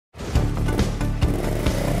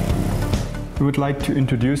We would like to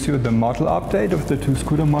introduce you the model update of the two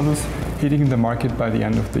scooter models hitting the market by the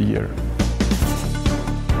end of the year.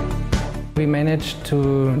 We managed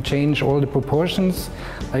to change all the proportions,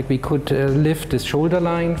 like we could lift the shoulder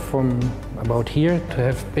line from about here to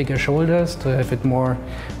have bigger shoulders, to have it more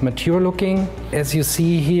mature looking. As you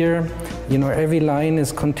see here, every line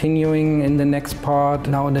is continuing in the next part.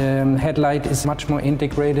 Now the headlight is much more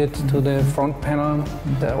integrated to the front panel.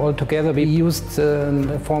 Altogether we used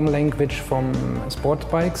the form language from sports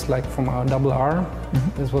bikes, like from our Double R.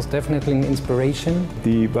 This was definitely an inspiration.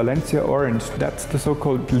 The Valencia orange, that's the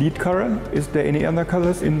so-called lead color. Is there any other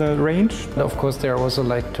colors in the range? Of course, there are also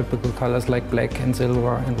like typical colors like black and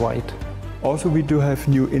silver and white. Also, we do have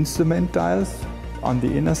new instrument dials on the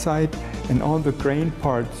inner side, and all the grain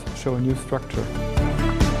parts show a new structure.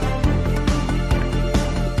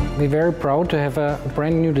 We're very proud to have a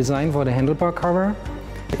brand new design for the handlebar cover.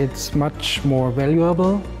 It's much more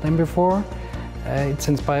valuable than before. It's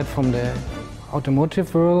inspired from the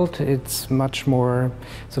automotive world. It's much more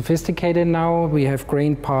sophisticated now. We have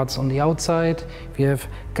grain parts on the outside, we have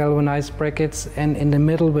galvanized brackets, and in the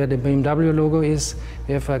middle where the BMW logo is,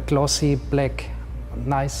 we have a glossy black,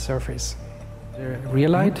 nice surface. The rear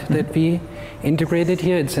light that we integrated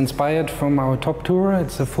here, it's inspired from our top tourer.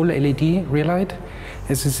 It's a full LED rear light.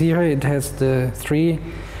 As you see here, it has the 3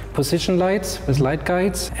 position lights with light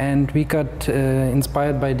guides, and we got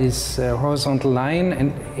inspired by this horizontal line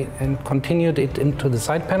and continued it into the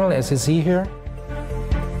side panel, as you see here.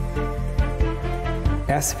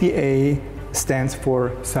 SVA stands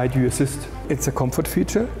for Side View Assist. It's a comfort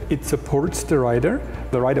feature. It supports the rider.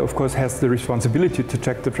 The rider, of course, has the responsibility to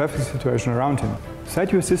check the traffic situation around him. Side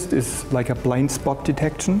View Assist is like a blind spot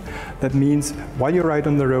detection. That means while you ride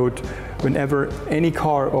on the road, whenever any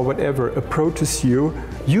car or whatever approaches you,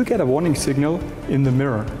 you get a warning signal in the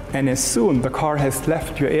mirror. And as soon the car has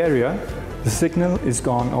left your area, the signal is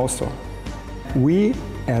gone also. We,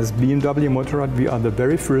 as BMW Motorrad, we are the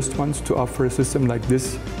very first ones to offer a system like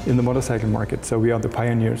this in the motorcycle market, so we are the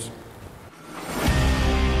pioneers.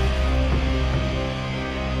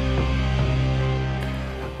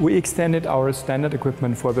 We extended our standard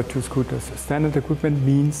equipment for the two scooters. Standard equipment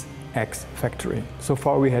means X-Factory. So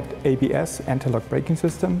far we had ABS, anti-lock braking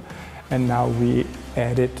system, and now we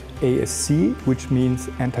added ASC, which means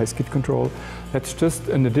anti-skid control. That's just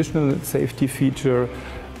an additional safety feature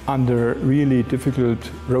under really difficult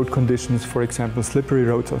road conditions, for example, slippery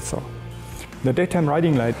roads or so. The daytime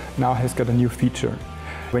riding light now has got a new feature.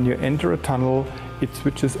 When you enter a tunnel, it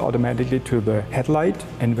switches automatically to the headlight,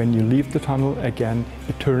 and when you leave the tunnel again,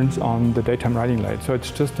 it turns on the daytime riding light. So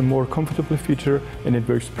it's just a more comfortable feature, and it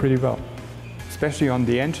works pretty well. Especially on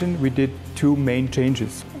the engine, we did 2 main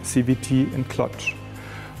changes, CVT and clutch.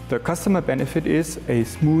 The customer benefit is a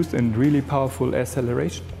smooth and really powerful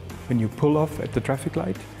acceleration when you pull off at the traffic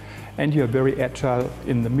light, and you are very agile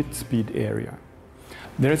in the mid-speed area.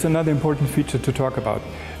 There is another important feature to talk about,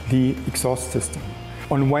 the exhaust system.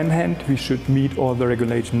 On one hand, we should meet all the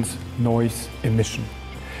regulations, noise, emission.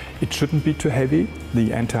 It shouldn't be too heavy,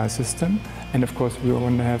 the entire system, and of course we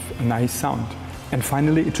want to have a nice sound. And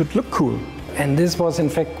finally, it should look cool. And this was in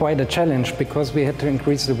fact quite a challenge, because we had to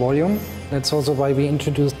increase the volume. That's also why we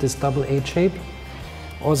introduced this double A shape,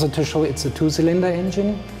 also to show it's a 2-cylinder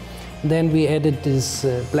engine. Then we added this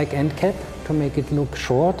black end cap to make it look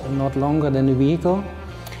short and not longer than the vehicle.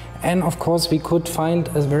 And of course we could find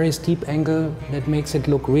a very steep angle that makes it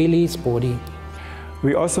look really sporty.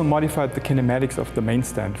 We also modified the kinematics of the main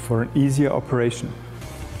stand for an easier operation.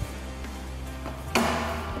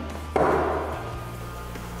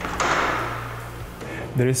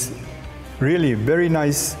 There is really very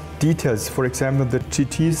nice details. For example, the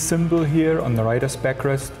GT symbol here on the rider's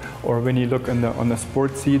backrest, or when you look on the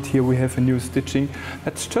sport seat, here we have a new stitching.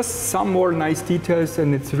 That's just some more nice details,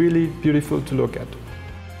 and it's really beautiful to look at.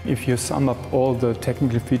 If you sum up all the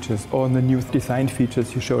technical features, all the new design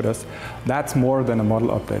features you showed us, that's more than a model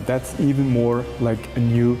update. That's even more like a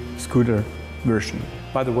new scooter version.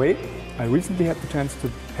 By the way, I recently had the chance to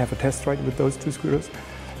have a test ride with those two scooters,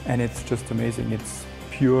 and it's just amazing. It's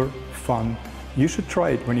pure fun. You should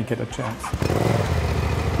try it when you get a chance.